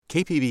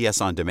KPBS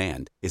On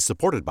Demand is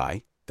supported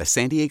by the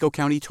San Diego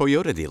County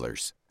Toyota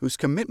dealers, whose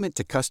commitment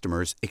to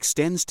customers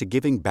extends to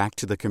giving back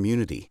to the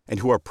community and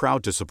who are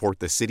proud to support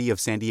the City of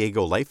San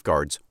Diego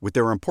lifeguards with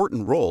their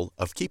important role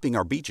of keeping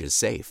our beaches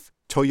safe.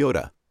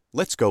 Toyota,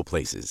 let's go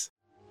places.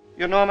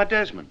 You're Norma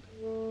Desmond.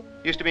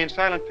 Used to be in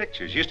silent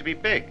pictures. Used to be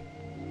big.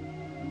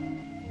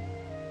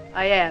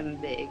 I am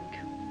big.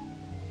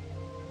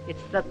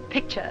 It's the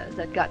pictures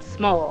that got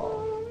small.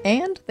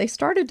 And they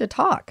started to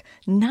talk,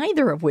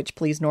 neither of which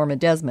pleased Norma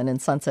Desmond in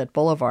Sunset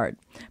Boulevard.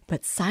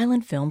 But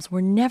silent films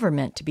were never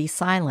meant to be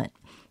silent.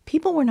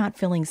 People were not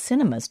filling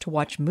cinemas to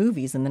watch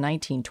movies in the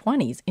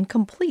 1920s in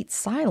complete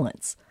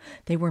silence.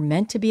 They were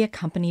meant to be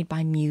accompanied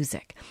by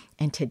music.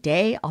 And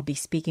today I'll be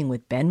speaking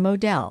with Ben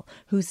Modell,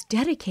 who's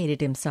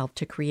dedicated himself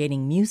to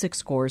creating music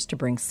scores to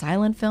bring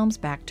silent films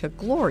back to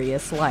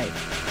glorious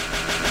life.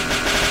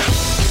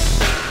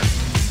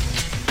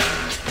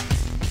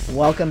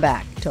 Welcome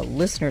back to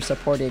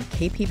listener-supported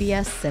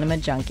KPBS Cinema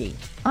Junkie.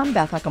 I'm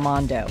Beth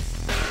Accomando.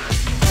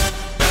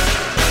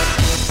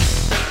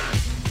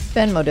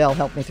 Ben Modell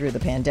helped me through the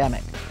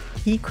pandemic.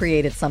 He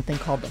created something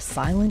called the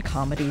Silent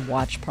Comedy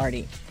Watch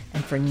Party.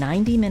 And for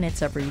 90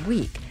 minutes every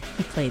week,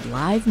 he played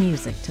live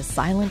music to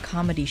silent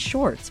comedy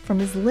shorts from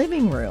his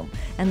living room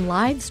and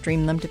live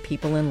streamed them to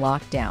people in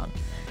lockdown.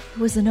 It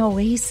was an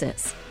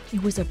oasis.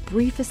 It was a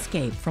brief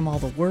escape from all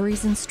the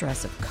worries and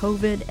stress of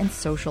COVID and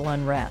social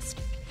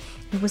unrest.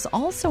 It was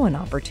also an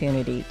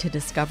opportunity to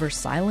discover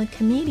silent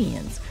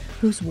comedians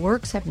whose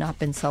works have not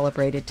been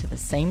celebrated to the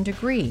same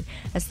degree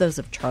as those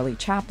of Charlie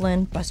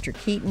Chaplin, Buster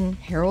Keaton,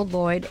 Harold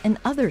Lloyd, and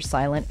other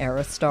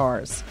silent-era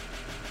stars.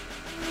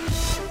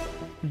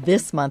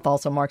 This month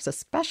also marks a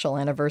special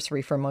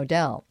anniversary for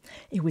Modell.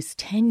 It was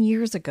 10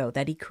 years ago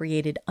that he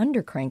created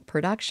Undercrank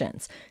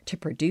Productions to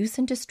produce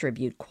and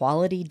distribute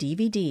quality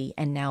DVD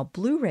and now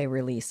Blu-ray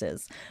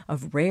releases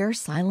of rare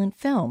silent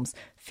films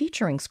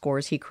featuring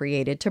scores he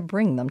created to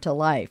bring them to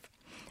life.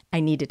 I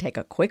need to take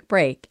a quick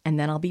break, and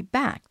then I'll be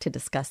back to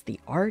discuss the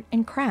art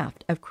and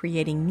craft of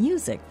creating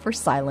music for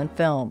silent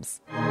films.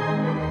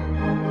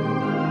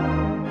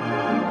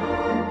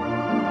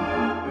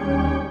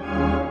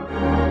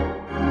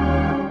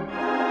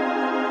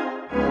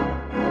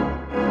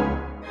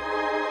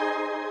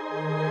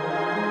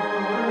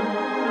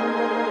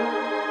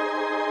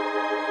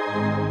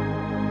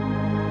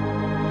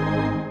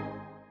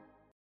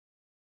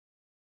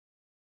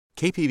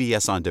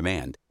 KPBS On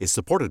Demand is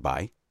supported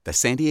by the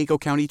San Diego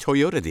County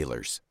Toyota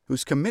dealers,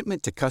 whose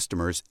commitment to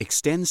customers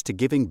extends to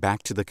giving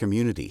back to the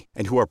community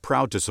and who are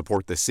proud to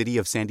support the City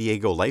of San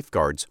Diego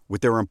lifeguards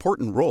with their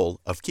important role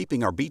of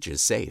keeping our beaches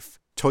safe.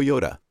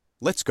 Toyota,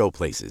 let's go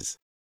places.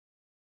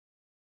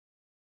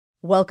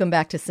 Welcome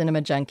back to Cinema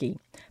Junkie.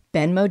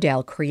 Ben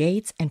Modell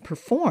creates and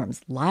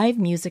performs live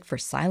music for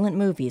silent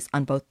movies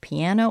on both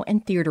piano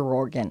and theater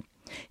organ.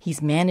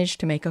 He's managed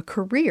to make a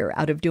career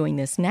out of doing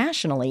this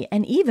nationally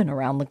and even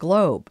around the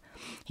globe.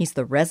 He's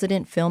the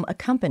resident film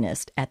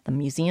accompanist at the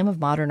Museum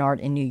of Modern Art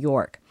in New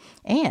York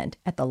and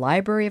at the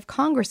Library of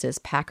Congress's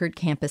Packard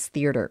Campus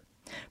Theater.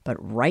 But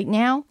right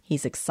now,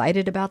 he's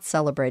excited about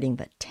celebrating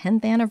the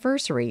 10th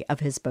anniversary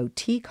of his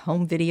boutique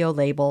home video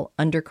label,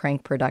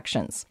 Undercrank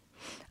Productions.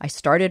 I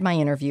started my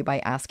interview by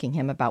asking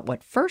him about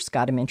what first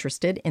got him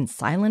interested in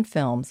silent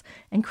films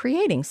and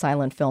creating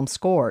silent film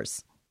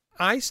scores.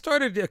 I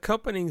started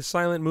accompanying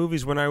silent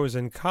movies when I was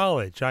in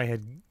college. I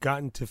had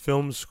gotten to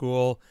film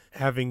school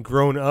having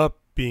grown up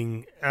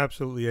being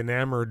absolutely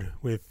enamored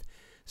with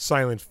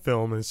silent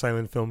film and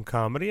silent film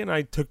comedy, and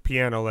I took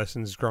piano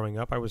lessons growing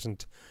up. I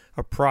wasn't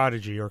a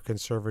prodigy or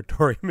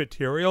conservatory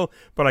material,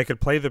 but I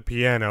could play the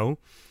piano,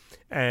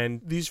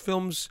 and these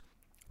films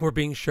were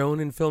being shown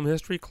in film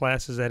history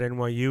classes at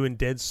NYU in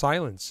dead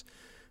silence.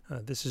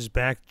 This is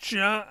back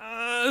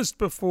just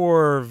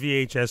before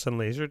VHS and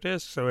Laserdisc,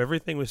 so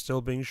everything was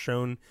still being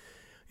shown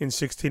in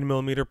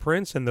 16mm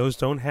prints, and those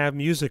don't have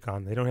music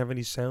on. They don't have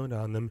any sound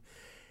on them.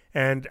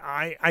 And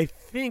I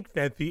think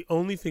that the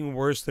only thing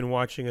worse than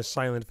watching a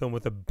silent film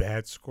with a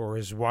bad score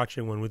is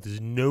watching one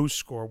with no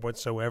score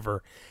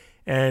whatsoever.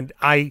 And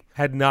I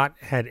had not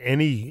had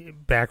any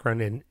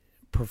background in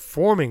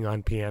performing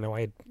on piano. I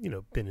had,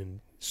 been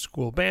in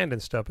school band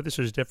and stuff, but this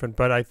was different.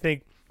 But I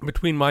think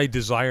between my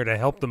desire to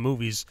help the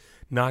movies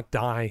not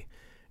die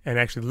and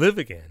actually live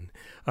again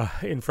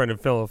in front of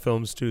fellow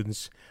film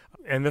students,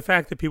 and the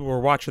fact that people were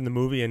watching the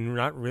movie and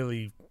not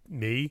really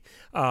me,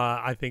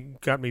 I think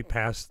got me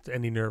past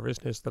any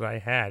nervousness that I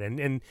had.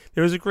 And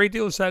there was a great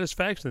deal of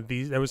satisfaction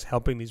that was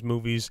helping these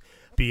movies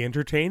be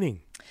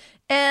entertaining.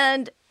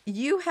 And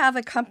you have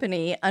a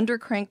company,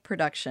 Undercrank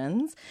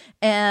Productions,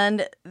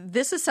 and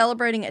this is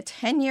celebrating a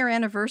 10-year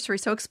anniversary.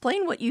 So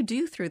explain what you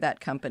do through that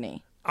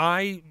company.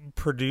 I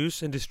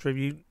produce and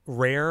distribute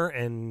rare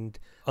and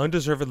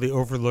undeservedly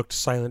overlooked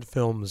silent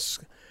films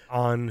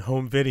on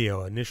home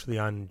video, initially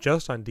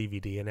just on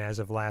DVD, and as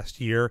of last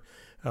year,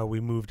 we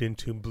moved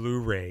into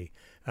Blu-ray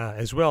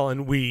as well.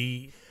 And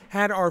we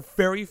had our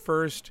very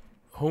first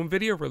home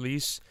video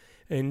release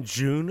in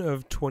June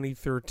of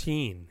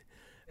 2013.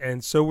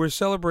 And so we're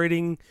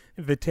celebrating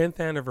the 10th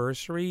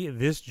anniversary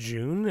this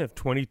June of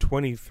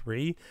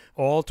 2023.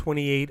 All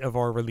 28 of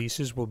our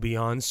releases will be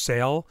on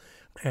sale.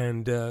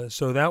 And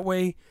so that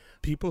way,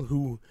 people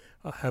who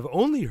have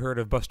only heard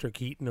of Buster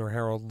Keaton or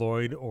Harold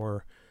Lloyd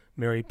or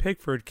Mary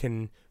Pickford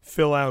can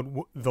fill out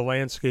the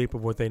landscape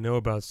of what they know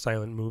about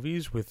silent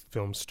movies with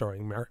films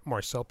starring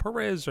Marcel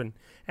Perez and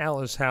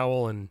Alice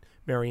Howell and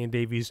Marion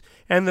Davies.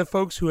 And the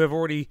folks who have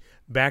already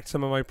backed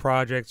some of my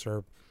projects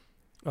or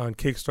on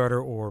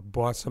Kickstarter or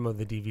bought some of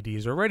the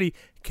DVDs already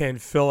can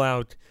fill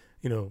out,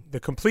 the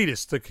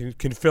completists that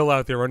can fill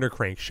out their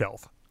Undercrank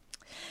shelf.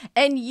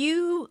 And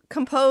you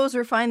compose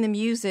or find the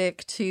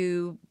music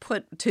to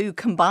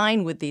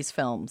combine with these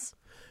films.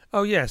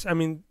 Oh, yes. I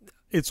mean,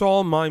 it's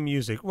all my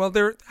music. Well,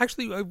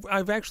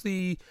 I've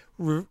actually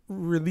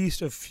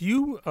released a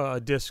few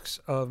discs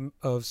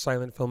of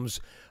silent films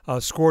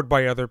scored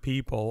by other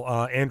people,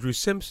 Andrew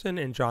Simpson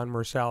and John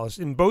Marsalis.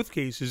 In both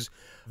cases,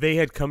 they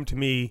had come to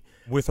me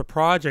with a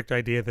project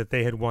idea that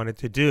they had wanted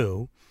to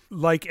do.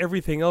 Like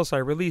everything else I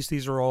released,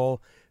 these are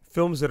all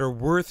films that are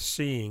worth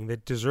seeing,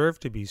 that deserve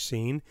to be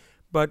seen.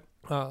 But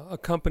a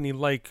company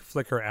like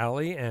Flicker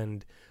Alley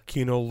and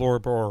Kino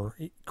Lorber or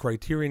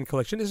Criterion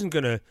Collection isn't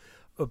going to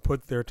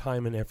put their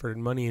time and effort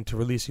and money into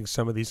releasing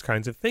some of these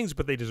kinds of things,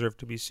 but they deserve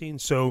to be seen.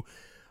 So,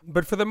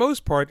 but for the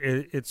most part,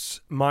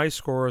 it's my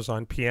scores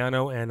on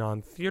piano and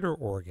on theater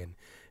organ.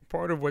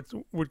 Part of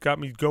what got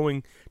me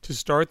going to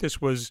start this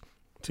was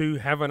to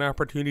have an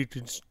opportunity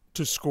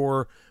to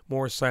score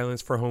more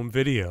silence for home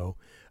video.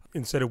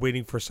 Instead of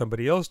waiting for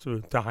somebody else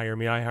to hire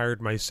me, I hired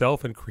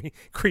myself and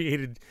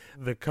created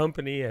the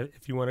company,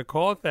 if you want to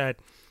call it that,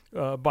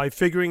 by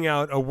figuring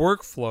out a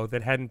workflow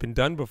that hadn't been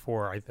done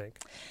before, I think.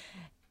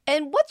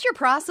 And what's your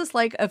process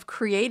like of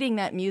creating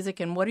that music,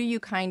 and what are you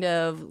kind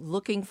of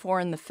looking for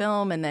in the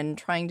film and then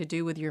trying to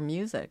do with your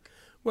music?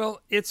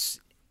 Well, it's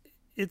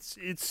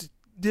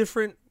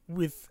different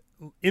with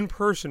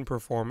in-person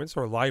performance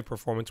or live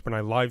performance when I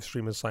live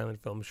stream a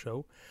silent film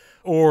show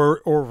or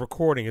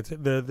recording.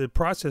 The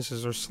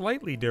processes are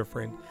slightly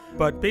different,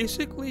 but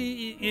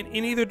basically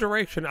in either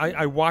direction,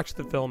 I watch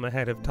the film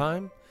ahead of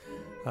time,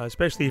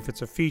 especially if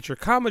it's a feature.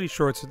 Comedy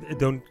shorts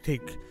don't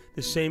take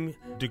the same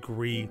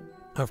degree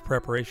of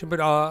preparation, but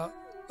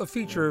a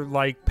feature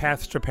like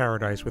Paths to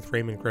Paradise with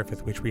Raymond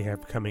Griffith, which we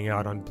have coming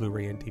out on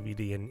Blu-ray and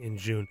DVD in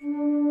June.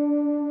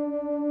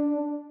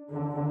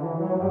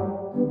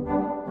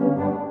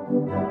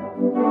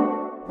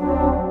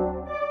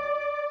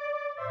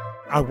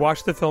 I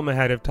watch the film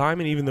ahead of time,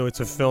 and even though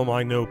it's a film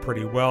I know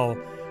pretty well,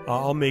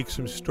 I'll make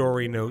some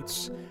story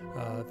notes,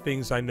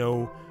 things I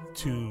know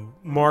to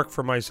mark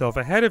for myself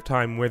ahead of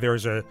time where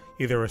there's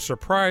either a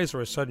surprise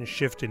or a sudden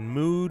shift in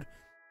mood.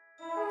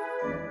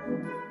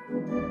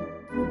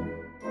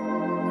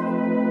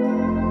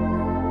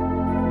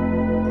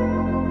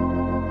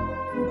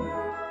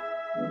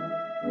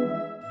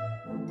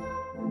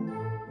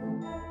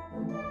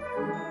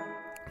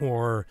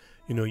 Or,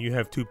 you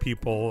have two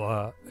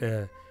people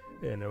at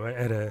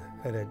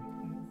a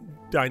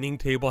dining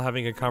table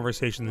having a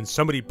conversation, then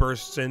somebody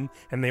bursts in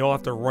and they all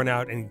have to run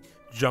out and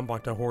jump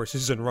onto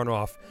horses and run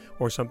off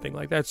or something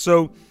like that.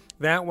 So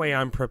that way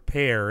I'm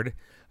prepared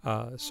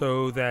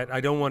so that I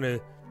don't want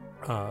to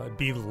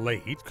be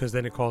late, because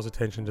then it calls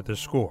attention to the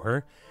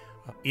score.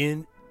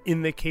 In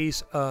the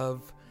case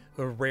of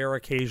a rare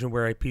occasion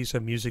where a piece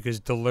of music is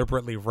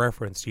deliberately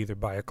referenced, either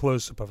by a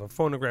close-up of a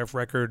phonograph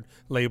record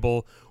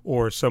label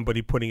or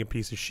somebody putting a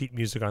piece of sheet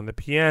music on the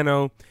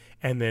piano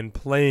and then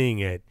playing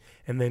it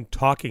and then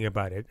talking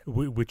about it,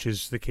 which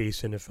is the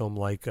case in a film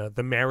like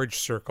The Marriage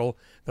Circle,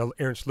 the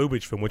Ernst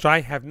Lubitsch film, which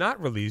I have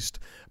not released,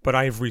 but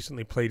I have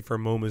recently played for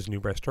MoMA's new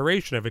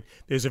restoration of it.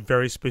 There's a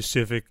very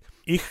specific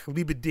Ich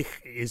liebe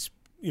dich is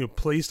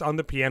placed on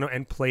the piano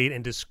and played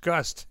and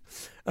discussed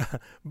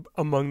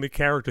among the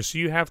characters. So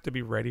you have to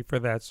be ready for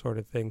that sort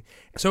of thing.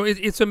 So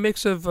it's a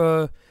mix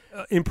of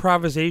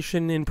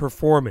improvisation in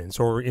performance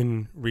or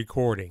in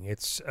recording.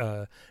 It's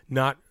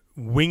not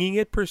winging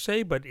it per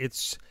se, but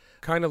it's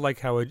kind of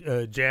like how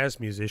a jazz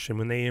musician,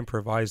 when they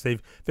improvise,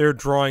 they're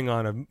drawing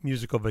on a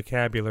musical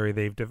vocabulary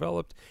they've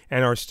developed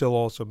and are still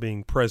also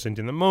being present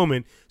in the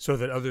moment so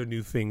that other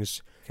new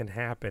things can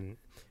happen.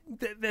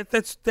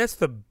 That's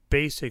the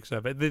basics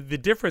of it. The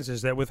difference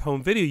is that with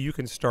home video, you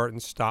can start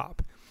and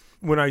stop.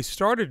 When I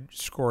started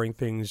scoring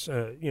things,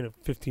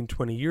 15,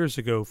 20 years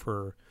ago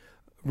for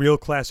Real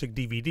Classic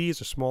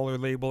DVDs, a smaller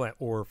label,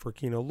 or for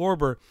Kino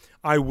Lorber,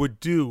 I would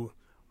do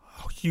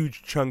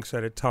huge chunks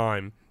at a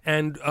time.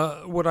 And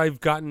what I've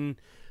gotten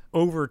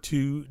over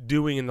to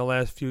doing in the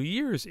last few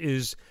years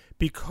is,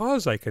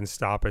 because I can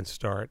stop and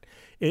start,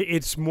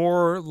 it's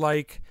more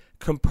like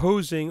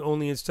composing,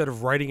 only instead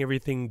of writing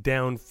everything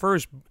down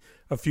first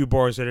a few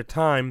bars at a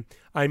time,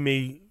 I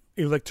may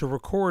elect to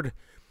record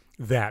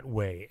that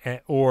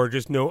way, or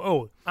just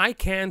know, I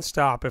can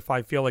stop if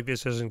I feel like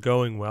this isn't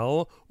going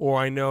well, or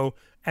I know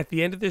at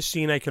the end of this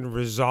scene I can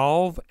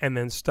resolve and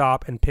then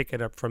stop and pick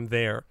it up from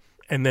there.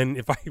 And then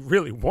if I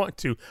really want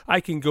to,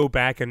 I can go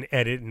back and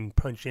edit and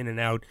punch in and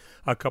out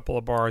a couple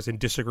of bars and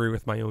disagree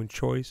with my own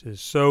choices.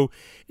 So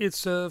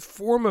it's a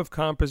form of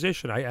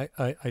composition,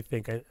 I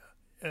think,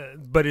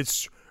 but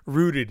it's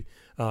rooted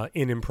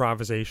in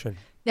improvisation.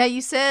 Now,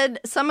 you said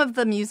some of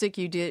the music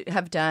you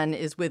have done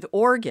is with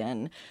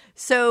organ.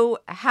 So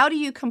how do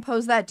you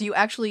compose that? Do you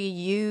actually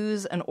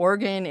use an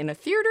organ in a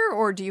theater,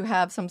 or do you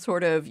have some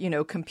sort of,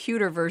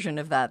 computer version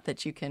of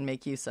that you can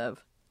make use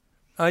of?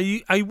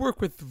 I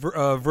work with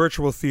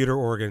virtual theater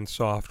organ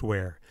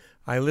software.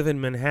 I live in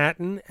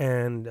Manhattan,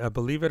 and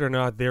believe it or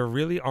not, there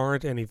really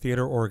aren't any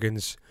theater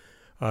organs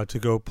to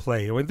go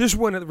play. I mean, there's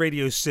one at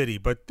Radio City,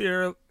 but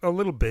they're a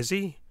little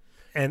busy.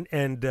 And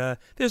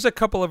there's a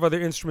couple of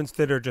other instruments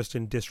that are just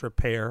in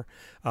disrepair.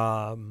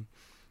 And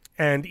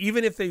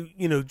even if they,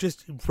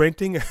 just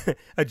renting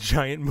a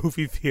giant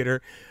movie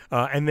theater,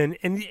 and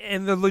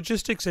the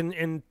logistics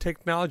and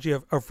technology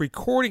of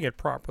recording it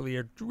properly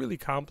are really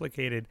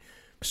complicated.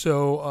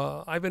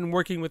 So I've been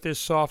working with this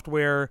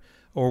software,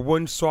 or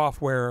one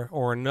software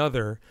or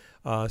another,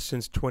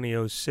 since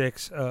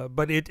 2006.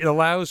 But it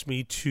allows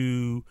me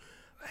to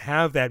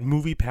have that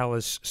movie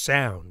palace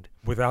sound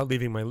without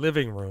leaving my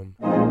living room.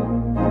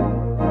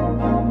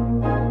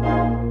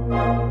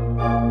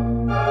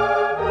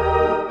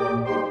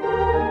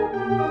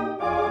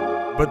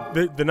 But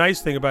the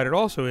nice thing about it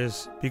also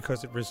is,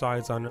 because it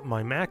resides on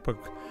my MacBook,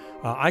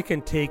 I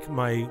can take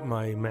my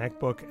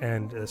MacBook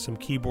and some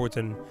keyboards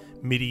and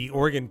MIDI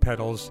organ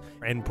pedals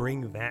and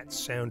bring that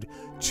sound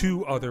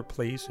to other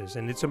places.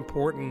 And it's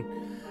important,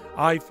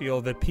 I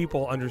feel, that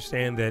people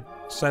understand that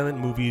silent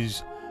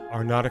movies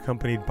are not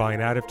accompanied by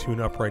an out-of-tune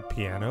upright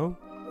piano,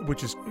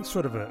 which is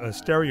sort of a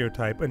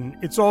stereotype. And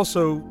it's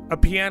also, a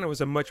piano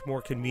is a much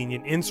more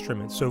convenient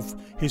instrument. So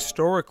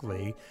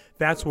historically,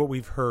 that's what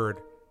we've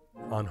heard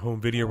on home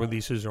video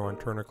releases or on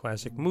Turner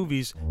Classic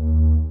Movies.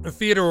 The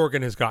theater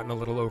organ has gotten a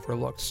little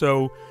overlooked.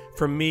 So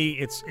for me,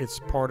 it's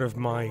part of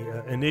my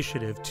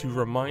initiative to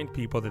remind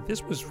people that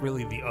this was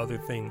really the other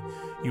thing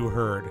you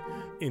heard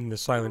in the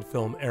silent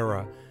film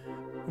era,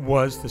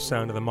 was the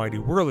sound of the mighty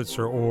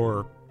Wurlitzer,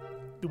 or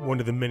one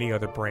of the many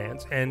other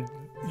brands. And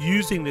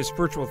using this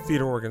virtual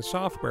theater organ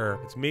software,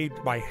 it's made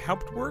by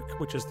Hauptwerk,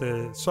 which is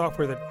the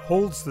software that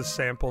holds the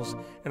samples,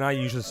 and I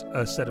use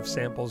a set of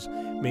samples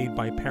made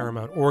by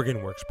Paramount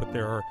Organ Works, but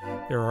there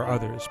are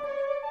others.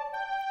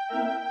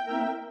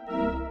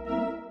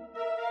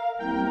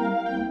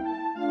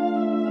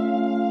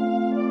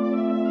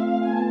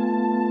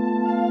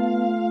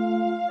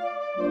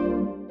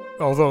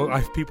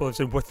 Although people have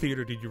said, what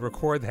theater did you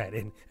record that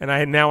in? And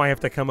I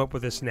have to come up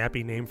with a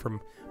snappy name from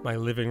my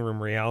living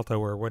room Rialto,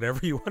 or whatever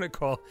you want to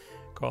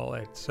call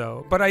it.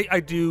 So, but I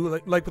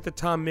do, like with the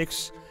Tom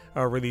Mix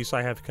release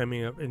I have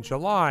coming up in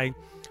July,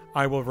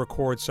 I will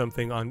record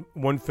something on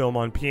one film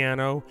on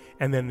piano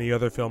and then the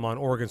other film on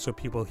organ, so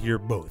people hear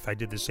both. I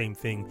did the same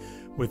thing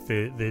with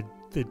the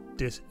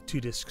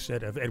two-disc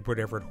set of Edward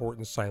Everett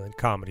Horton's silent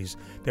comedies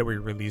that we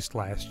released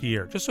last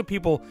year, just so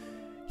people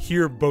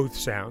hear both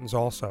sounds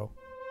also.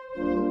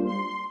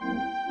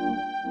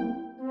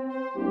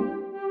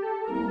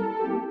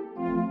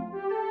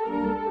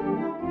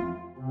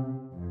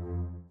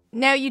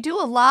 Now, you do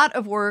a lot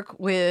of work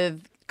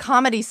with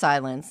comedy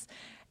silence,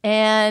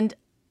 and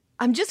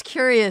I'm just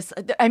curious.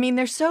 I mean,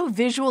 they're so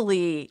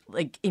visually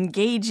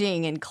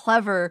engaging and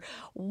clever.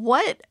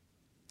 What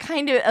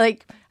kind of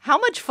how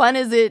much fun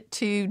is it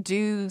to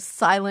do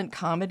silent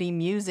comedy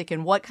music,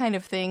 and what kind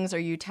of things are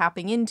you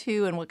tapping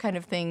into, and what kind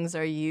of things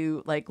are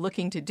you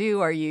looking to do?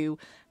 Are you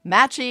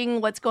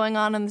matching what's going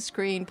on the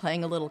screen,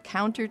 playing a little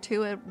counter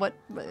to it? What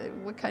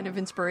kind of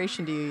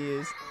inspiration do you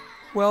use?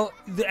 Well,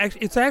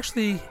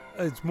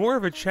 it's more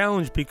of a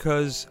challenge,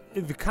 because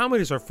the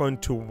comedies are fun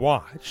to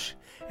watch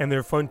and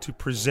they're fun to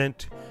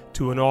present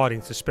to an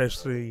audience,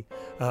 especially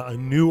a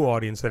new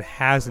audience that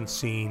hasn't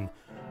seen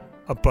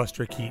a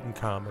Buster Keaton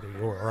comedy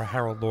or a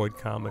Harold Lloyd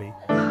comedy.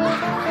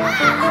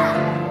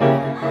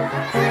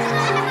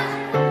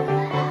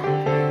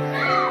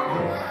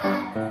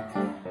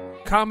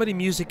 Comedy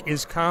music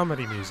is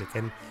comedy music,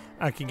 and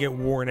I can get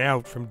worn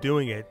out from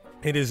doing it.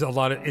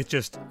 It's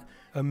just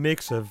a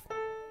mix of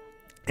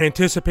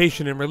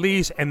anticipation and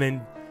release, and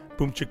then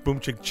boom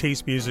chick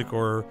chase music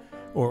or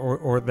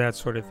that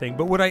sort of thing.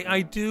 But what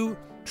I do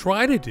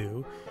try to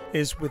do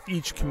is, with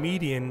each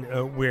comedian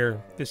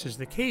where this is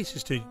the case,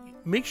 is to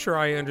make sure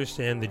I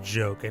understand the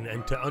joke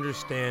and to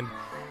understand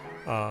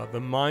the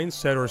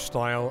mindset or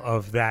style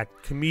of that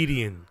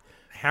comedian.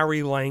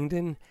 Harry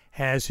Langdon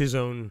has his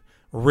own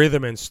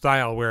rhythm and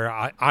style where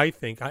I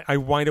think I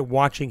wind up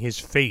watching his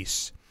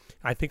face.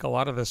 I think a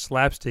lot of the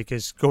slapstick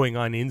is going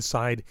on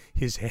inside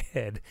his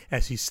head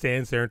as he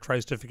stands there and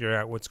tries to figure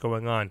out what's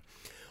going on.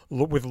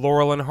 With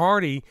Laurel and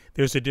Hardy,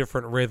 there's a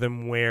different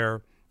rhythm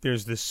where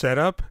there's the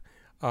setup,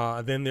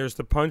 then there's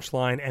the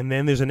punchline, and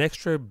then there's an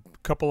extra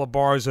couple of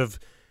bars of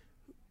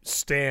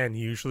Stan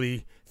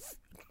usually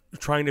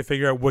trying to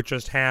figure out what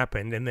just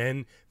happened, and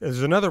then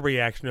there's another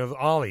reaction of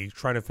Ollie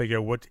trying to figure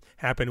out what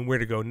happened and where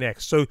to go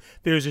next. So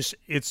there's this,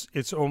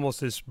 it's almost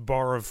this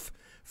bar of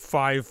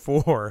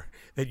 5/4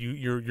 that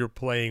you're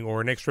playing,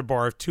 or an extra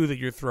bar of 2 that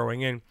you're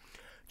throwing in.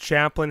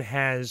 Chaplin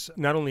has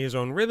not only his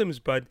own rhythms,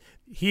 but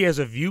he has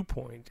a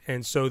viewpoint.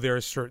 And so there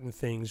are certain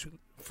things,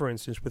 for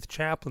instance, with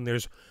Chaplin,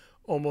 there's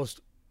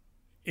almost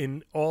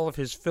in all of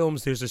his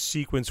films, there's a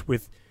sequence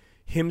with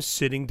him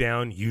sitting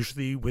down,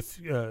 usually with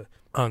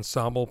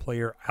ensemble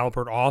player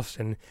Albert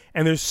Austin.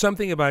 And there's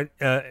something about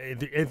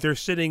they're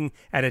sitting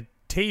at a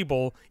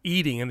table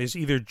eating, and there's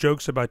either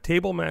jokes about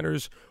table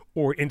manners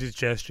or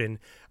indigestion.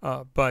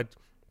 But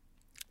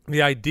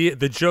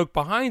the joke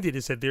behind it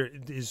is that there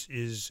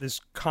is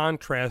this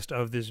contrast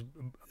of this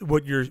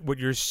what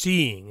you're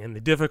seeing and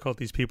the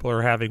difficulties people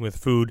are having with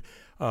food.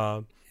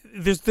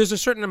 There's a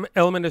certain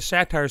element of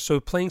satire, so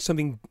playing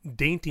something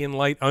dainty and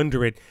light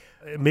under it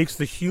makes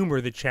the humor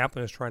that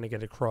Chaplin is trying to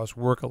get across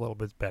work a little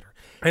bit better.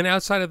 And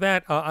outside of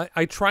that,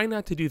 I try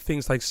not to do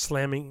things like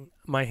slamming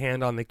my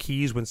hand on the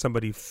keys when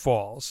somebody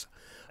falls.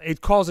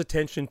 It calls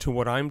attention to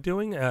what I'm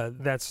doing.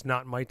 That's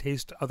not my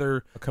taste.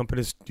 Other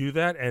companies do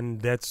that,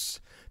 and that's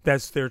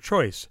their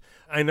choice.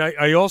 And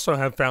I also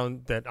have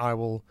found that I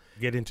will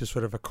get into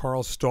sort of a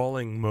Carl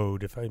Stalling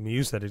mode, if I may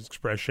use that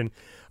expression.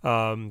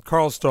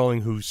 Carl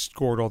Stalling, who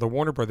scored all the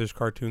Warner Brothers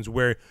cartoons,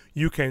 where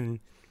you can,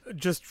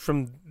 just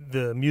from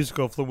the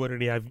musical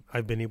fluidity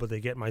I've been able to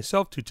get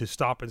myself to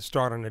stop and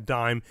start on a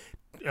dime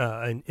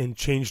and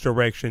change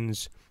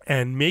directions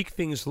and make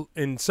things,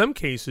 in some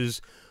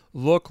cases,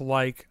 look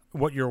like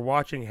what you're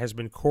watching has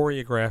been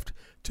choreographed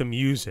to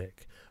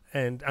music.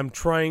 And I'm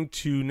trying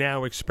to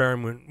now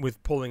experiment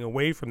with pulling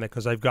away from that,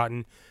 because I've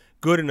gotten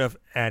good enough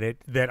at it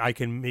that I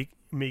can make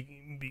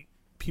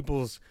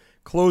people's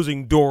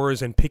closing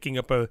doors and picking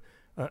up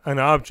an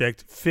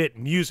object fit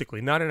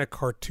musically, not in a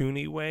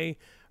cartoony way,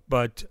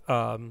 but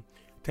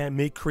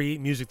to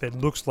create music that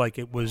looks like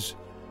it was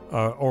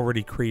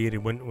already created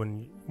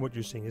when what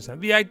you're seeing is that.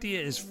 The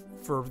idea is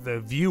for the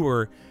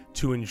viewer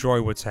to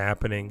enjoy what's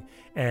happening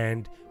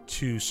and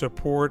to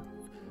support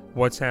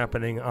what's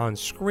happening on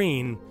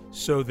screen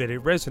so that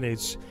it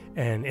resonates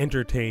and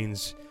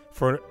entertains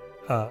for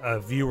a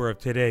viewer of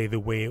today the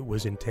way it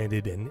was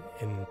intended and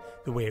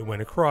the way it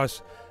went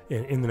across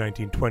in the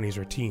 1920s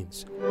or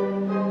teens.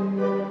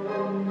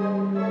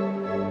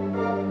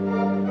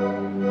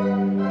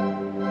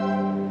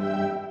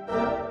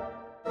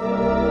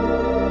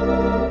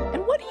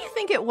 And what do you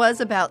think it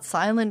was about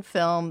silent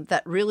film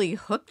that really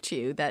hooked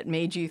you, that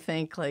made you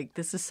think, like,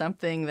 this is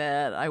something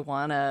that I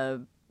want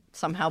to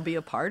somehow be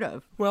a part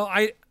of? Well,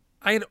 I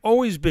had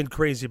always been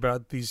crazy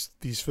about these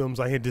films.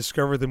 I had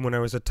discovered them when I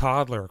was a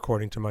toddler,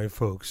 according to my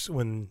folks.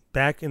 When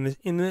back in the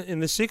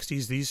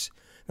 60s,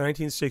 the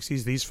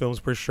 1960s, these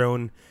films were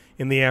shown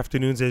in the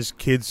afternoons as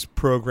kids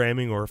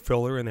programming or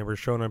filler, and they were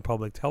shown on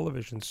public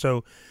television.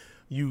 So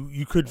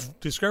you could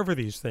discover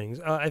these things.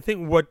 I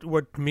think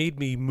what made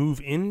me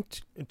move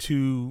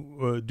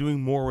into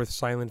doing more with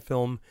silent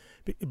film,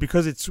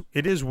 because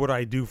it is what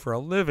I do for a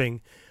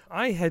living.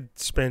 I had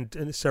spent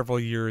several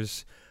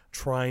years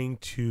trying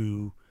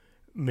to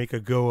make a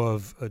go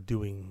of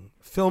doing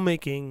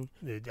filmmaking.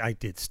 I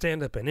did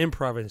stand-up and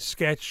improv and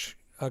sketch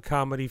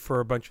comedy for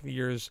a bunch of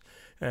years.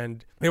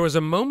 And there was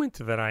a moment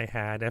that I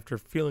had after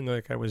feeling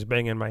like I was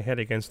banging my head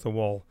against the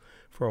wall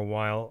for a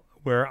while,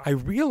 where I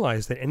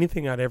realized that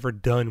anything I'd ever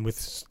done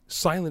with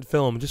silent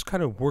film just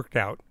kind of worked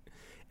out.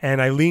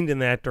 And I leaned in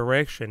that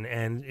direction,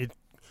 and it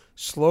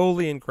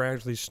slowly and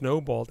gradually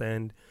snowballed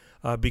and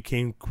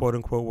became,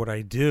 quote-unquote, what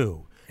I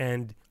do.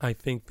 And I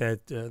think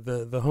that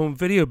the home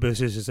video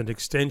business is an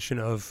extension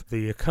of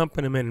the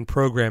accompaniment and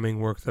programming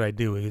work that I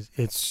do.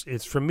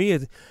 It's for me,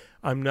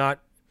 I'm not,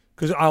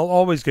 because I'll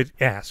always get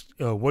asked,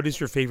 what is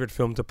your favorite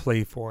film to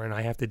play for? And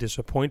I have to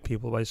disappoint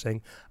people by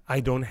saying,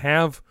 I don't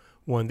have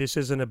one. This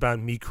isn't about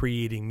me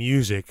creating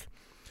music.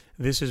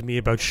 This is me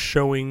about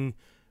showing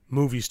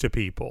movies to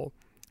people.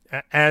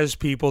 As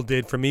people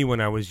did for me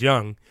when I was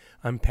young,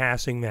 I'm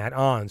passing that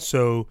on.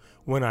 So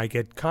when I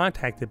get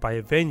contacted by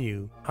a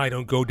venue, I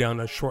don't go down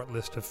a short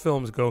list of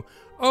films, go,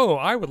 oh,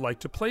 I would like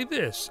to play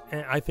this.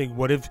 And I think,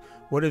 what if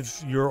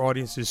your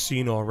audience has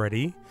seen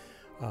already?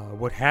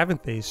 What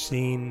haven't they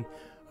seen?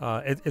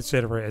 Et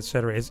cetera, et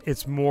cetera.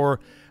 It's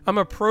more, I'm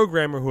a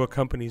programmer who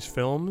accompanies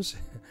films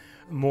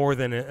more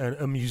than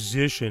a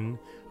musician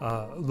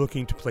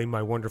looking to play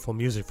my wonderful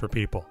music for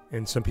people.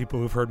 And some people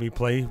who've heard me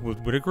play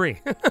would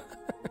agree.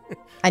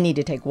 I need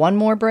to take one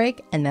more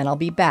break, and then I'll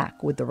be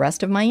back with the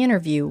rest of my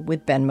interview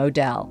with Ben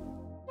Modell.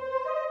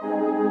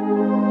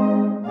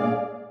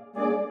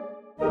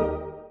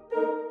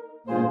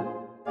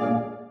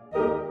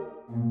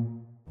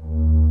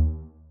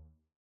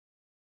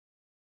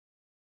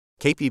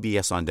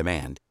 KPBS On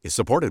Demand is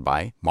supported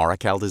by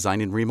Maracal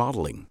Design and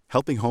Remodeling,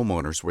 helping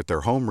homeowners with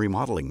their home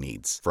remodeling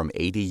needs. From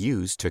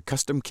ADUs to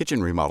custom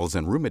kitchen remodels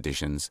and room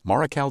additions,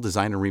 Maracal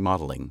Design and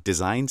Remodeling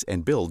designs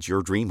and builds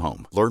your dream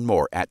home. Learn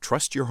more at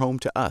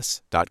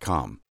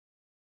trustyourhometous.com.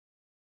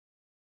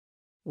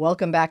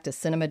 Welcome back to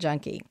Cinema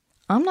Junkie.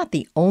 I'm not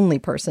the only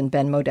person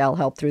Ben Modell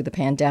helped through the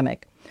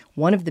pandemic.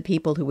 One of the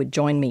people who would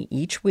join me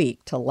each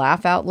week to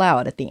laugh out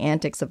loud at the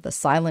antics of the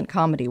silent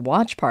comedy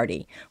watch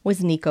party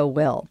was Nico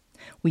Will.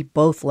 We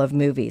both love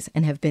movies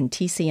and have been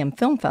TCM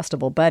Film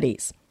Festival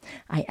buddies.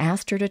 I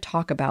asked her to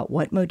talk about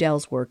what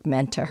Modell's work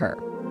meant to her.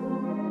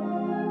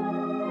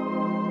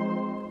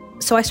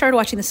 So I started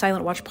watching the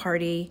silent watch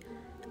party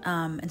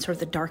in sort of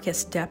the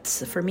darkest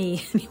depths, for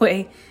me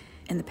anyway,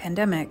 in the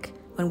pandemic.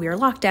 When we were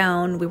locked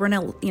down, we weren't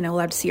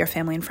allowed to see our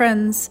family and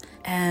friends,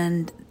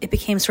 and it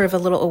became sort of a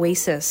little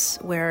oasis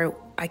where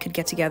I could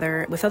get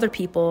together with other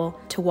people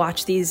to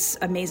watch these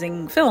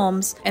amazing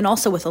films, and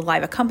also with a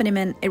live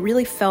accompaniment. It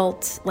really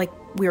felt like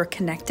we were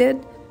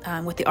connected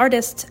with the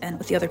artists and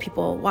with the other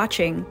people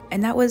watching,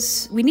 and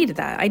we needed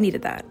that. I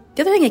needed that.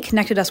 The other thing it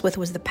connected us with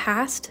was the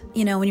past.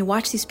 You know, when you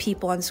watch these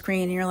people on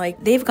screen, and you're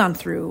like, they've gone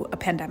through a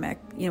pandemic.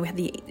 You know, we had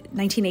the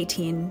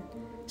 1918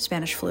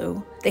 Spanish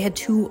flu. They had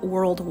 2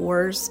 world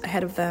wars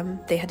ahead of them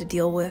they had to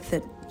deal with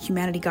that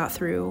humanity got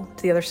through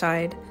to the other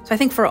side. So I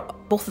think for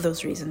both of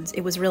those reasons,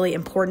 it was really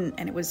important,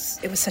 and it was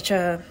such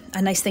a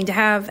nice thing to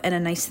have and a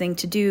nice thing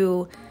to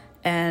do,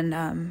 and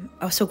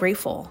I was so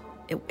grateful.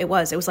 It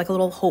was like a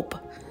little hope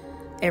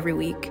every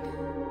week.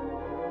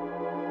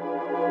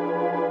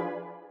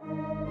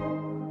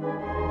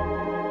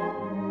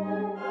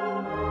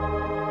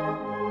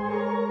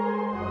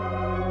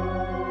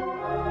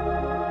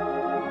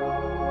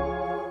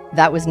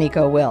 That was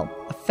Nico Will,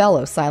 a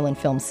fellow silent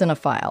film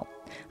cinephile.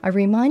 I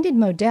reminded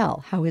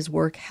Modell how his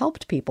work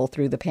helped people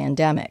through the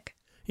pandemic.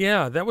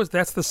 Yeah,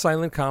 that's the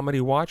Silent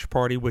Comedy Watch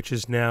Party, which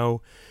is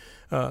now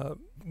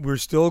we're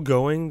still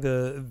going.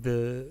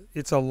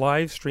 It's a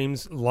live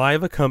streams,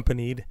 live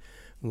accompanied,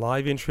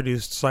 live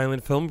introduced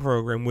silent film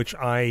program, which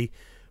I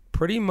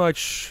pretty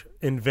much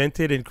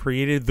invented and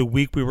created the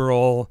week we were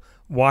all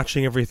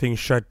watching everything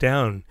shut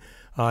down.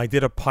 I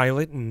did a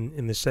pilot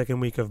in the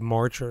second week of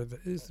March, or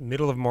the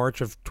middle of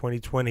March of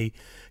 2020,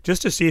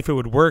 just to see if it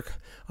would work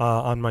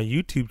on my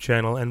YouTube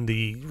channel, and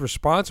the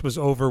response was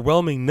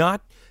overwhelming,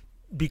 not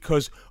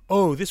because,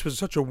 this was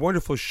such a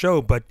wonderful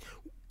show, but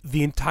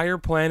the entire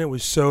planet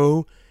was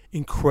so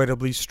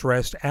incredibly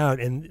stressed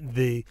out, and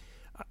the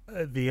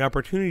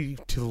opportunity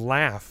to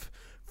laugh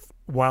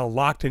while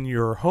locked in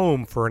your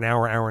home for an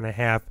hour and a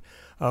half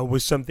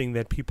was something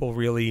that people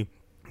really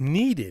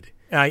needed.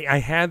 I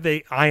had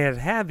the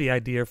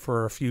idea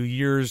for a few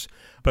years,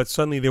 but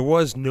suddenly there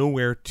was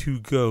nowhere to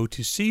go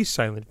to see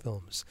silent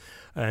films,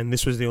 and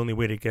this was the only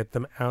way to get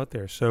them out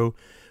there. So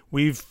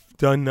we've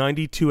done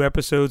 92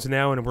 episodes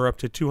now, and we're up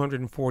to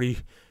 240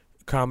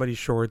 comedy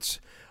shorts.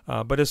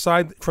 But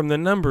aside from the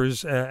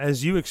numbers,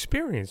 as you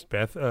experienced,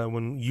 Beth,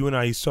 when you and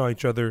I saw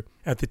each other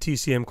at the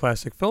TCM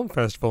Classic Film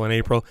Festival in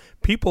April,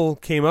 people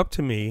came up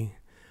to me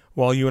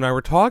while you and I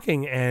were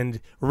talking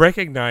and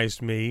recognized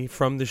me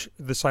from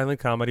the Silent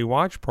Comedy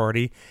Watch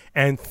Party,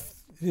 and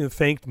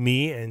thanked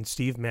me and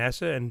Steve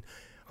Massa and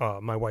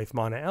my wife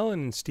Mana Ellen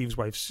and Steve's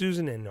wife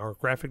Susan and our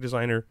graphic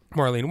designer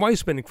Marlene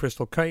Weissman and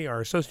Crystal Kay, our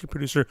associate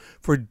producer,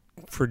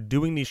 for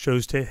doing these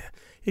shows to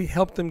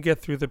help them get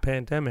through the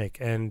pandemic.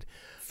 And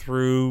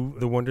through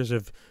the wonders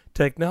of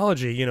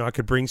technology, I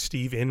could bring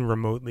Steve in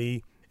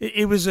remotely.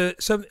 It was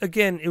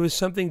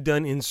something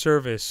done in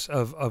service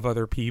of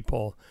other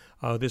people.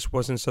 This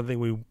wasn't something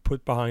we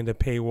put behind a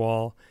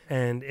paywall.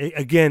 And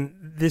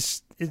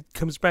it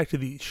comes back to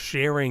the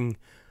sharing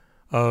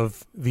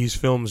of these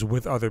films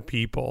with other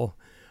people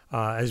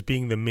as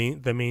being the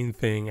main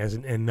thing,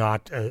 and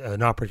not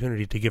an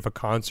opportunity to give a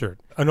concert.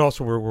 And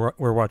also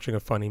we're watching a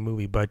funny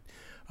movie, but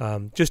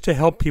just to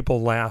help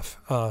people laugh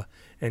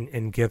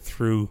and get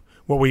through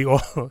what we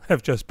all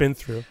have just been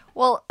through.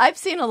 Well, I've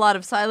seen a lot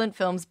of silent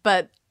films,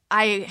 but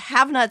I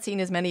have not seen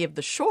as many of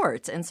the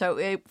shorts. And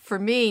so for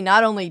me,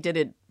 not only did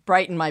it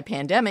brighten my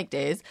pandemic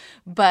days,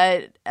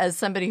 but as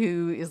somebody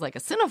who is like a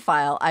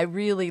cinephile, I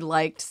really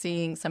liked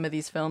seeing some of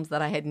these films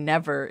that I had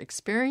never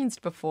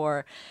experienced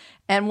before.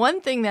 And one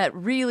thing that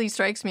really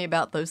strikes me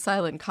about those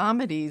silent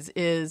comedies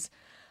is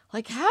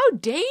like how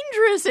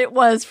dangerous it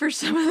was for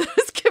some of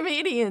those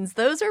comedians.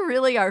 Those are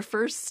really our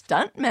first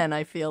stuntmen,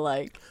 I feel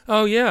like.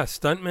 Oh yeah,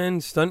 stuntmen,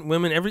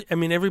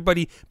 stuntwomen,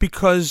 everybody,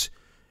 because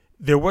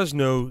there was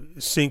no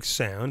sync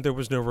sound, there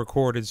was no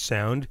recorded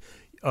sound.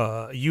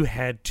 You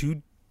had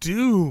to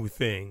do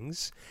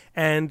things,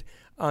 and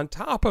on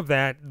top of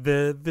that,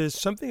 there's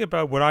something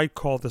about what I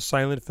call the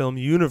silent film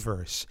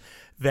universe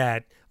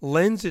that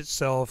lends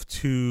itself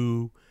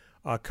to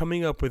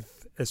coming up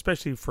with,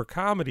 especially for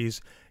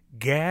comedies,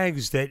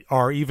 gags that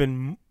are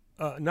even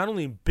not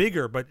only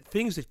bigger, but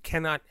things that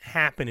cannot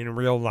happen in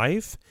real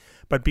life.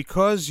 But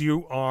because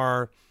you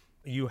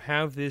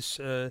have this,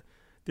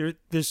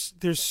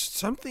 there's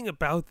something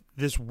about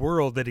this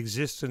world that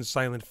exists in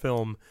silent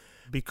film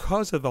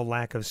because of the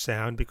lack of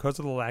sound, because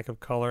of the lack of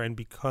color, and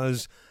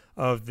because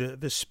of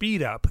the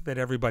speed up that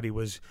everybody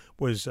was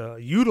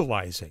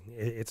utilizing.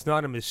 It's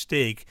not a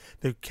mistake.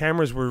 The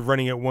cameras were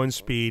running at one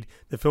speed.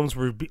 The films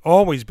were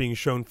always being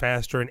shown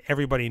faster, and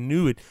everybody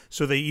knew it.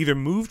 So they either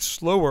moved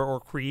slower or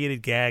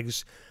created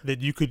gags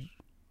that you could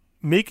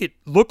make it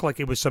look like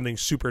it was something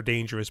super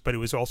dangerous, but it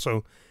was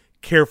also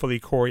carefully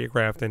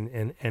choreographed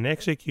and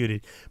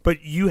executed.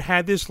 But you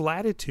had this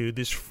latitude,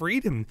 this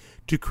freedom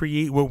to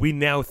create what we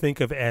now think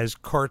of as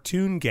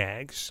cartoon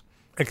gags,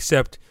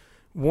 except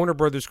Warner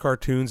Brothers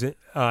cartoons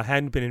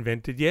hadn't been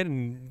invented yet,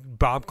 and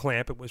Bob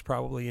Clampett was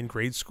probably in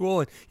grade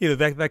school, and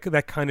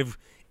that kind of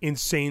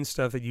insane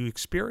stuff that you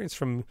experience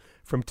from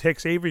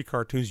Tex Avery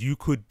cartoons you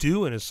could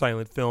do in a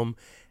silent film.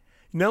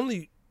 Not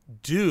only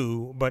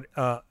do, but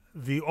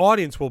the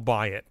audience will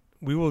buy it.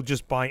 We will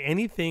just buy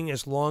anything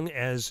as long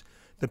as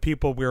the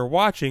people we're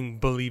watching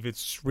believe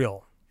it's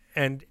real.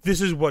 And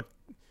this is what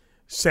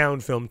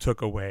sound film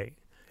took away.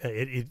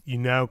 You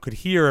now could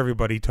hear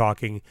everybody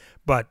talking,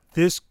 but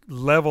this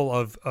level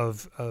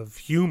of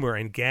humor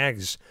and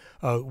gags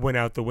went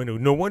out the window.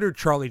 No wonder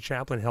Charlie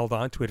Chaplin held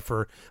on to it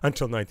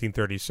until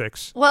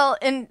 1936. Well,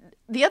 and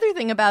the other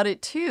thing about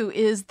it, too,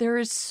 is there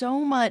is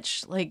so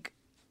much, like,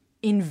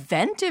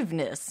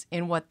 inventiveness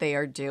in what they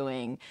are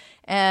doing.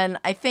 And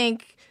I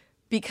think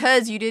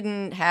because you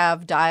didn't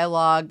have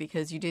dialogue,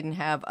 because you didn't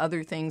have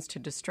other things to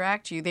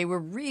distract you, they were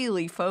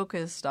really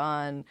focused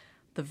on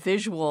the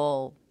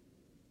visual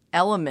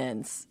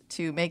elements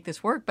to make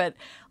this work. But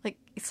like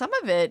some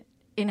of it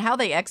in how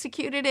they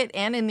executed it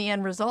and in the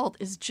end result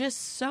is just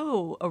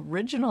so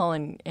original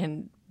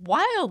and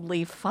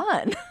wildly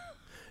fun.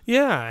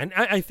 Yeah, and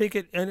I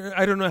think and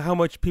I don't know how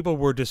much people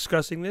were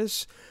discussing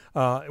this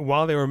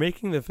while they were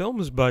making the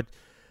films, but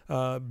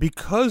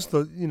because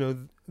the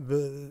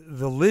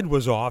lid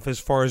was off as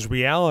far as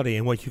reality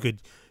and what you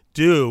could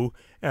do,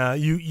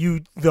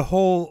 the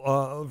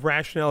whole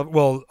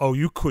rationale of,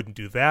 you couldn't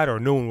do that or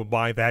no one will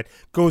buy that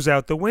goes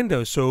out the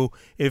window. So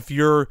if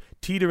you're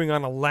teetering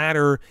on a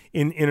ladder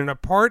in an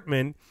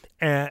apartment,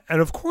 and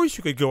of course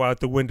you could go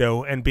out the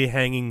window and be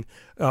hanging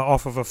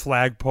off of a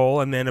flagpole,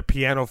 and then a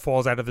piano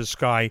falls out of the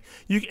sky.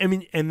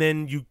 And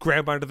then you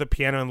grab onto the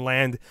piano and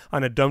land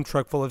on a dump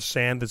truck full of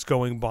sand that's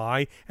going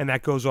by, and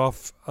that goes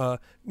off, a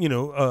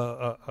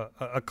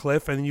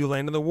cliff, and then you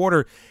land in the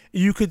water.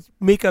 You could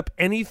make up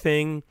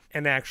anything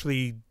and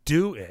actually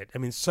do it. I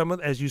mean,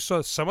 as you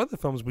saw, some of the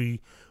films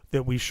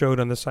that we showed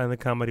on the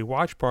Silent Comedy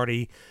Watch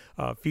Party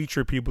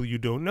feature people you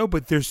don't know,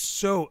 but they're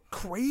so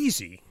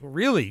crazy,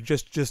 really.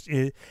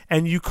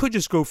 And you could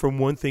just go from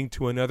one thing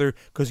to another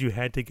because you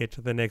had to get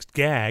to the next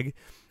gag.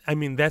 I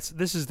mean, this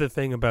is the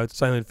thing about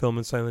silent film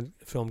and silent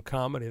film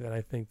comedy that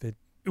I think that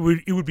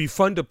it would be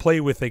fun to play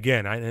with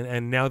again.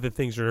 And now that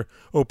things are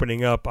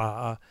opening up,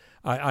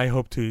 I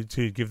hope to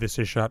give this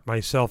a shot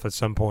myself at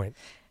some point.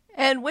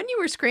 And when you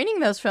were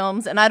screening those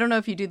films, and I don't know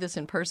if you do this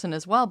in person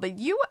as well, but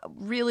you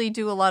really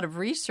do a lot of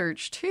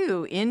research,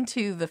 too,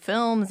 into the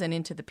films and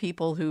into the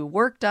people who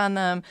worked on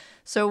them.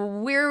 So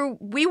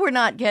we were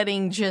not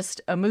getting just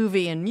a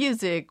movie and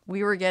music.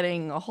 We were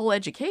getting a whole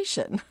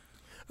education.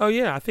 Oh,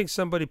 yeah. I think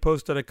somebody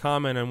posted a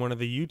comment on one of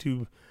the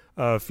YouTube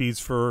feeds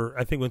for,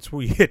 I think once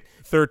we hit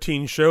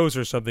 13 shows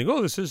or something.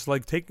 Oh, this is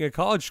like taking a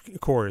college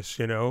course,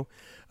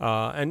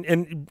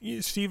 And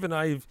Steve and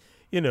I,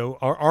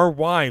 our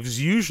wives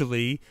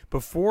usually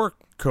before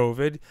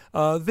COVID,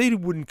 they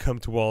wouldn't come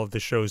to all of the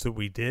shows that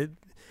we did.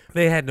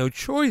 They had no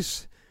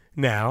choice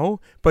now,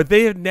 but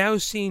they have now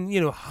seen,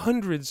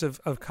 hundreds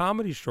of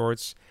comedy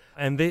shorts,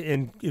 and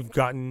have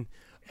gotten,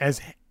 as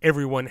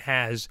everyone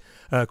has,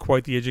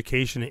 quite the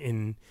education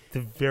in the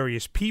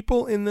various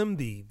people in them,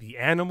 the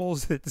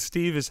animals that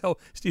Steve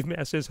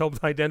Mass has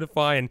helped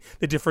identify, and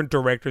the different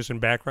directors and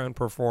background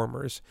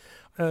performers.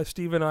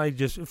 Steve and I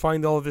just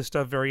find all of this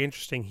stuff very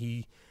interesting.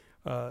 He's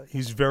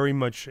very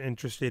much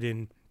interested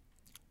in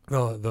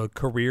the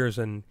careers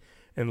and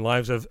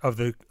lives of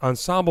the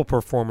ensemble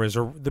performers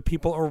or the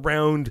people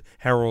around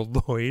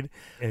Harold Lloyd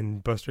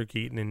and Buster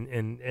Keaton,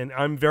 and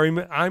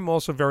I'm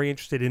also very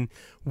interested in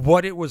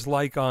what it was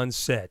like on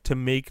set to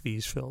make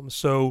these films.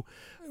 So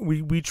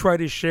we try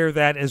to share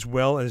that as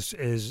well as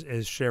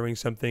sharing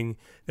something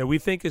that we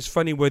think is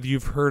funny, whether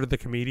you've heard of the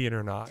comedian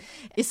or not.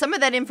 Is some of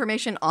that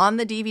information on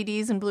the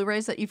DVDs and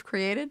Blu-rays that you've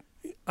created?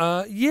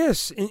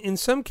 Yes, in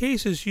some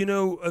cases,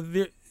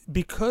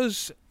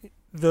 because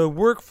the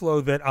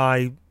workflow that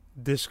I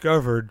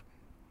discovered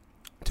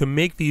to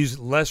make these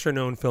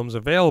lesser-known films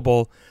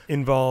available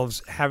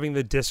involves having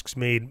the discs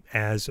made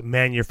as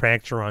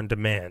manufacture on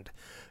demand.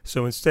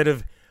 So instead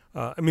of,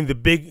 the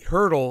big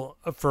hurdle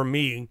for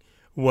me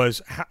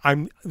was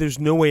there's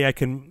no way I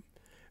can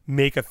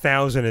make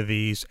 1,000 of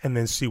these and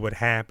then see what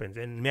happens.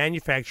 And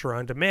manufacture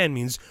on demand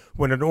means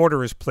when an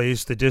order is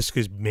placed, the disc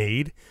is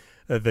made,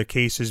 the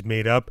case is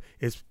made up,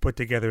 it's put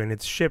together, and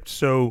it's shipped.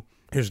 So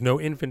there's no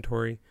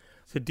inventory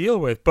to deal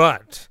with.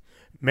 But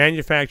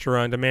manufacture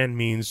on demand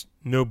means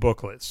no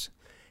booklets.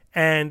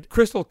 And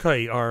Crystal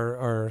Kite,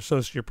 our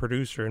associate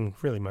producer and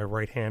really my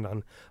right hand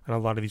on a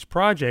lot of these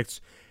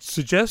projects,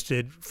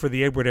 suggested for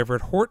the Edward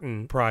Everett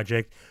Horton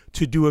project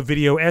to do a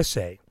video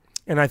essay.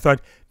 And I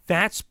thought,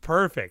 that's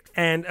perfect.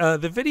 And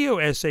the video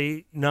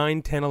essay,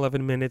 9, 10,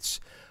 11 minutes,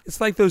 it's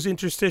like those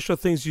interstitial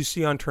things you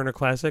see on Turner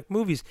Classic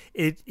Movies.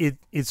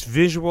 It's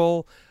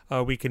visual.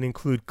 We can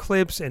include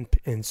clips and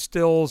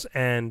stills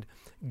and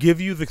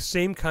give you the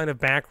same kind of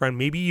background,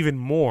 maybe even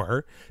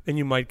more than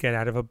you might get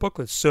out of a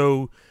booklet.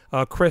 So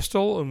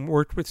Crystal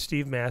worked with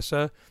Steve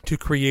Massa to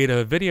create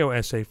a video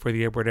essay for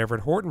the Edward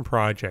Everett Horton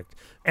project,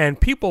 and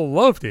people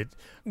loved it.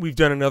 We've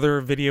done another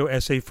video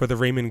essay for the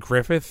Raymond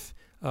Griffith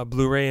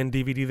Blu-ray and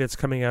DVD that's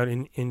coming out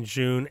in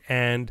June,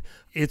 and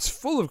it's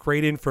full of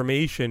great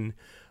information.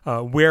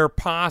 Where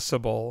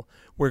possible,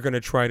 we're going to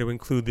try to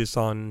include this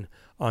on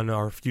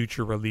our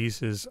future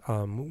releases.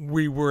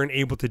 We weren't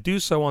able to do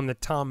so on the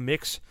Tom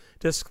Mix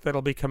disc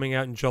that'll be coming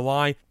out in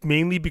July,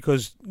 mainly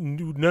because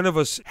none of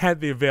us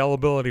had the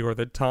availability or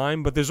the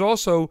time, but there's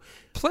also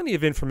plenty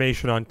of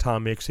information on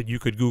Tom Mix that you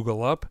could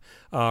Google up.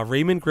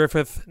 Raymond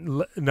Griffith,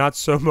 not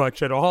so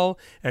much at all,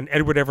 and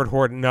Edward Everett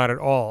Horton, not at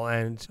all.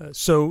 And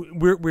so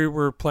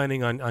we're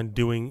planning on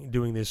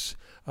doing this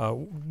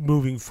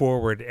moving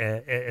forward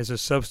as a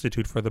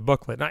substitute for the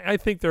booklet. And I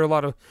think they're a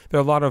lot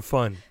of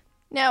fun.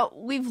 Now,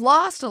 we've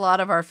lost a lot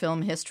of our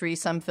film history.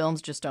 Some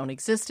films just don't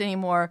exist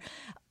anymore.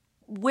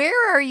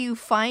 Where are you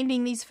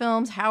finding these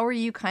films? How are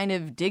you kind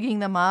of digging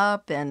them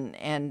up?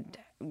 And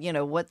you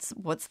know, what's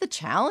the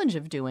challenge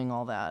of doing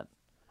all that?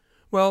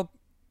 Well,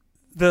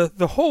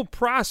 the whole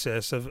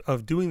process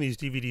of doing these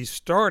DVDs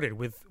started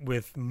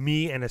with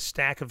me and a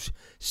stack of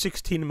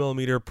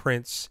 16-millimeter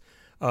prints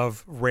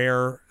of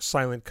rare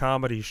silent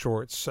comedy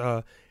shorts.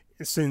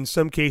 In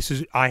some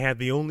cases, I had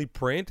the only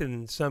print, and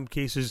in some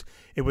cases,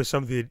 it was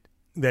something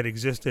that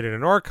existed in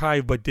an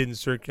archive but didn't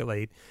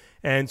circulate.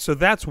 And so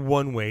that's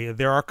one way.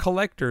 There are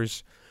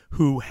collectors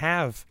who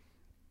have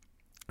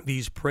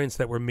these prints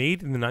that were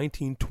made in the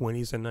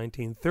 1920s and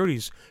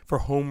 1930s for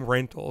home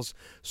rentals,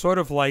 sort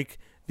of like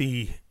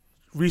the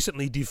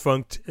recently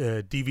defunct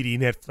DVD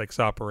Netflix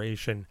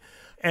operation.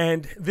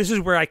 And this is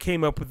where I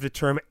came up with the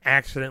term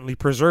accidentally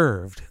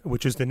preserved,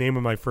 which is the name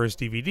of my first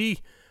DVD.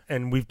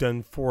 And we've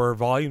done 4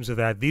 volumes of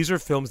that. These are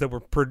films that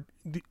were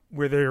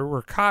where there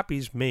were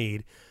copies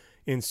made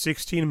in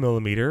 16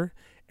 millimeter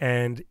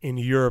and in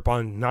Europe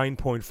on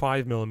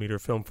 9.5 millimeter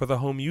film for the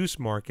home use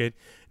market.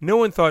 No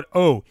one thought,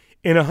 oh,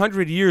 in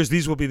 100 years,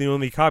 these will be the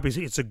only copies.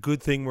 It's a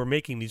good thing we're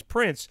making these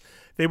prints.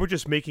 They were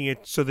just making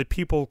it so that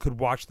people could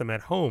watch them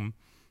at home.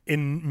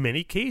 In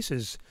many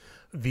cases,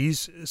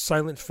 these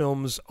silent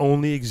films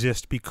only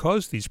exist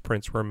because these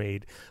prints were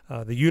made.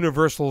 The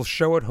Universal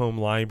Show-at-Home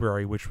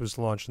Library, which was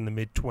launched in the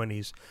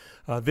mid-20s,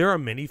 there are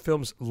many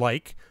films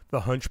like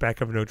The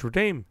Hunchback of Notre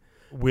Dame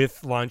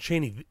with Lon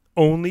Chaney,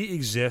 only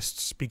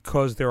exists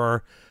because there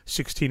are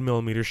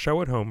 16-millimeter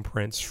show-at-home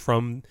prints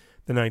from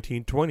the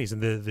 1920s,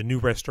 and the new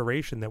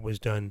restoration that was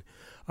done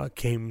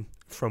came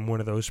from one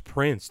of those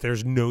prints.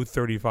 There's no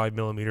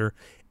 35-millimeter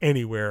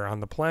anywhere on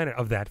the planet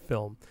of that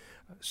film.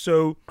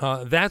 So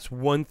that's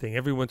one thing.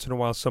 Every once in a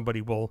while,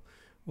 somebody will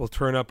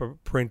turn up a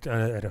print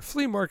at a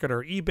flea market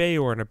or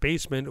eBay or in a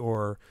basement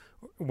or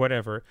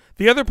whatever.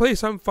 The other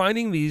place I'm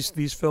finding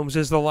these films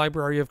is the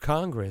Library of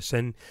Congress,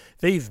 and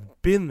they've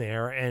been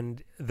there,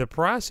 and the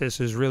process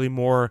is really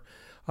more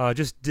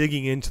just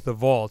digging into the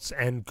vaults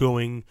and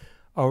going,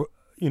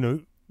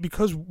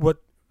 because what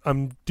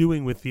I'm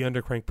doing with the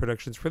Undercrank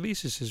Productions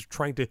releases is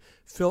trying to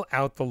fill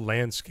out the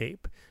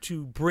landscape,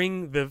 to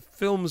bring the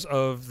films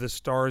of the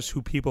stars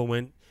who people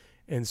went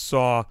and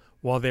saw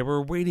while they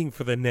were waiting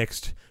for the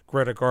next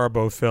Greta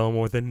Garbo film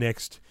or the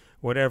next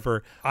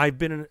whatever. I've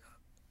been an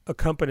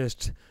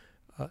accompanist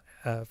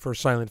for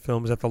silent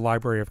films at the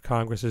Library of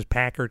Congress's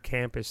Packard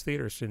Campus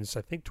Theater since,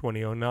 I think,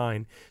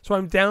 2009. So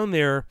I'm down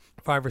there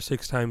 5 or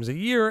 6 times a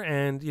year,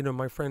 and,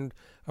 my friend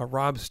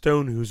Rob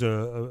Stone, who's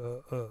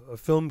a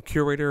film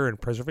curator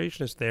and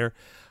preservationist there,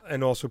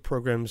 and also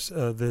programs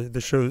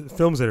the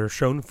films that are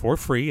shown for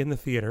free in the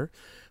theater.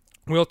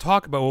 We'll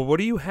talk about, well, what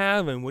do you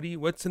have, and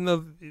what's in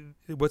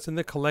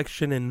the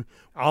collection, and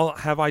I'll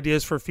have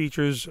ideas for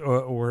features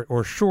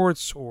or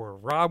shorts, or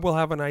Rob will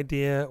have an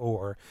idea,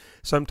 or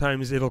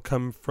sometimes it'll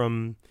come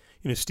from,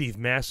 Steve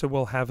Massa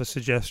will have a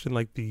suggestion,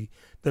 like the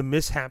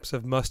Mishaps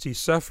of Musty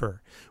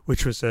Suffer,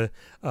 which was a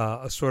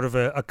sort of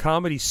a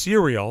comedy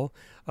serial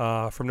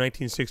from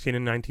 1916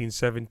 and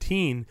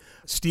 1917.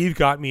 Steve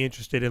got me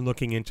interested in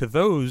looking into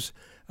those,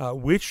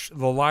 which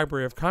the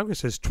Library of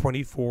Congress has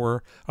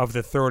 24 of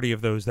the 30 of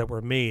those that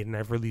were made, and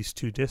I've released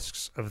 2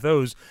 discs of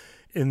those.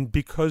 And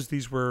because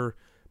these were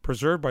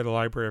preserved by the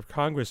Library of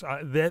Congress,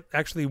 that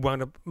actually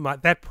wound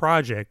up, that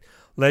project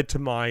led to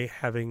my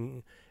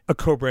having a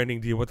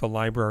co-branding deal with the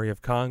Library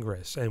of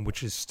Congress, and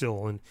which is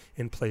still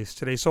in place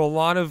today. So a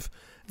lot of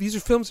these are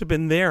films that have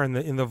been there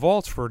in the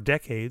vaults for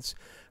decades,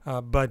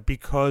 but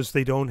because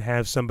they don't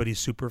have somebody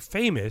super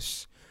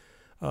famous,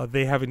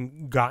 they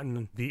haven't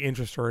gotten the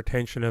interest or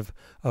attention of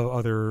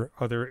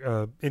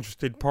other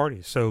interested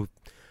parties. So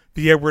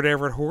the Edward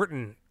Everett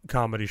Horton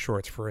comedy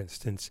shorts, for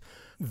instance,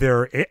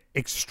 they're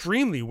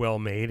extremely well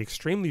made,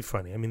 extremely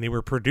funny. I mean, they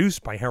were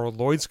produced by Harold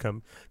Lloyd's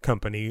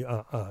company.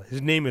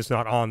 His name is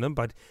not on them,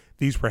 but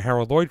these were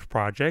Harold Lloyd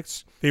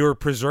projects. They were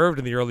preserved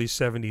in the early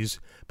 70s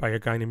by a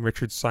guy named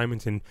Richard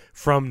Simonton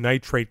from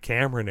nitrate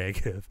camera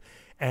negative.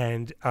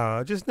 And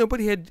just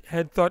nobody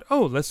had thought,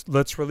 oh,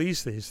 let's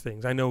release these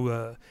things. I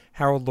know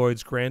Harold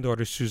Lloyd's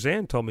granddaughter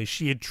Suzanne told me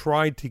she had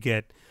tried to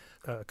get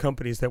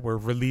companies that were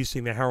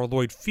releasing the Harold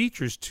Lloyd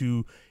features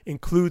to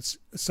include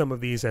some of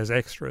these as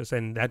extras,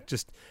 and that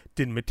just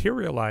didn't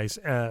materialize.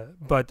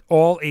 But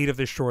all 8 of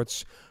the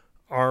shorts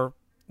are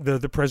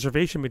the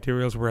preservation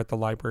materials were at the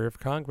Library of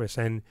Congress,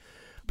 and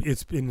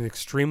it's been an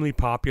extremely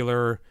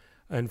popular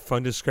and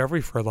fun discovery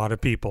for a lot of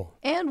people.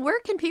 And where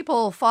can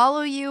people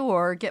follow you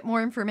or get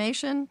more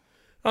information?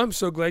 I'm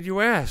so glad you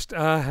asked.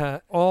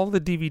 All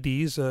the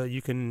DVDs,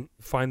 you can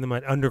find them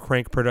at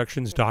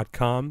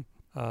undercrankproductions.com.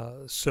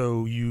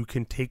 So you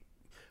can take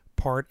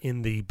part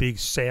in the big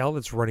sale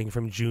that's running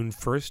from June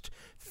 1st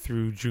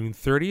through June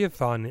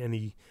 30th on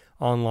any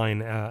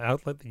online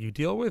outlet that you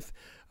deal with.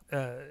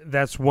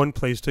 That's one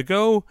place to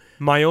go.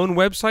 My own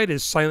website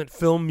is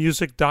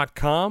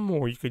silentfilmmusic.com,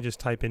 or you can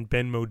just type in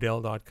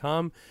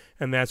benmodell.com,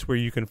 and that's where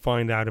you can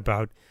find out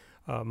about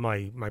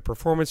my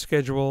performance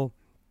schedule,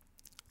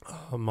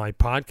 my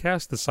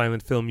podcast, the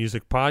Silent Film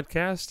Music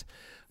Podcast.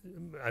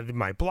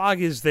 My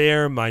blog is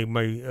there.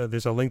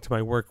 There's a link to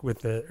my work with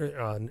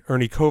the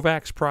Ernie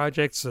Kovacs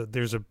projects.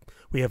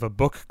 We have a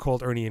book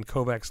called Ernie and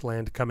Kovacs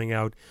Land coming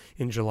out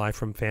in July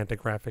from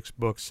Fantagraphics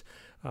Books.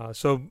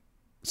 So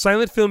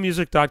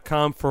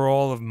silentfilmmusic.com for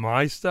all of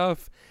my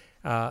stuff,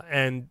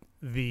 and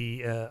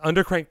the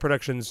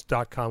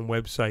undercrankproductions.com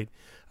website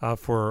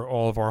for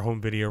all of our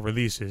home video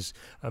releases,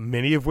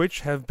 many of which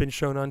have been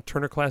shown on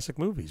Turner Classic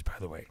Movies, by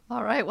the way.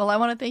 All right. Well, I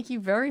want to thank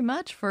you very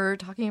much for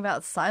talking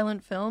about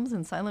silent films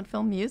and silent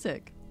film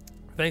music.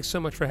 Thanks so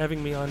much for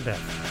having me on, Beth.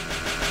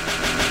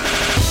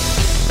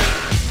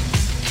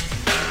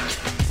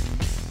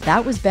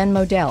 That was Ben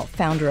Modell,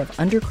 founder of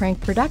Undercrank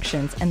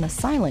Productions and the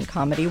silent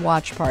comedy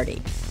Watch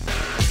Party.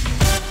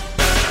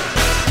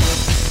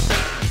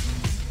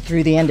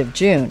 Through the end of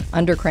June,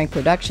 Undercrank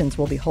Productions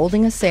will be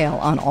holding a sale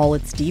on all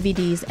its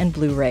DVDs and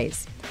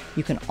Blu-rays.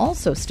 You can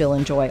also still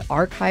enjoy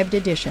archived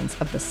editions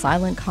of the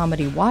silent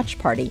comedy Watch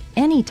Party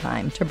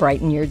anytime to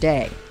brighten your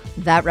day.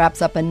 That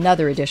wraps up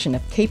another edition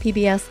of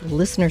KPBS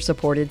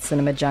listener-supported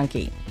Cinema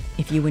Junkie.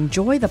 If you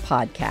enjoy the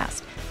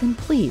podcast, then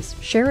please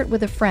share it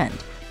with a friend,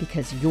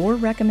 because your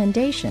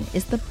recommendation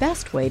is the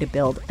best way to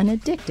build an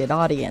addicted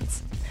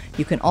audience.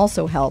 You can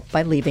also help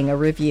by leaving a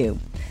review.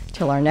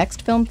 Till our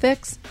next Film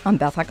Fix, I'm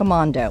Beth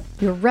Accomando,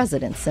 your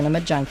resident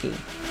cinema junkie.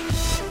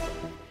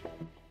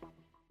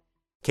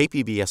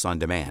 KPBS On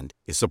Demand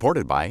is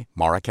supported by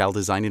Marrokal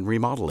Design and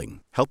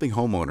Remodeling, helping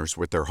homeowners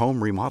with their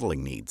home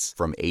remodeling needs.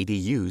 From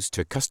ADUs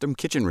to custom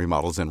kitchen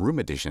remodels and room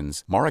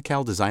additions,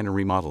 Marrokal Design and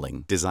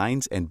Remodeling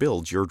designs and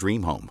builds your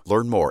dream home.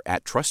 Learn more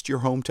at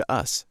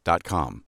trustyourhometous.com.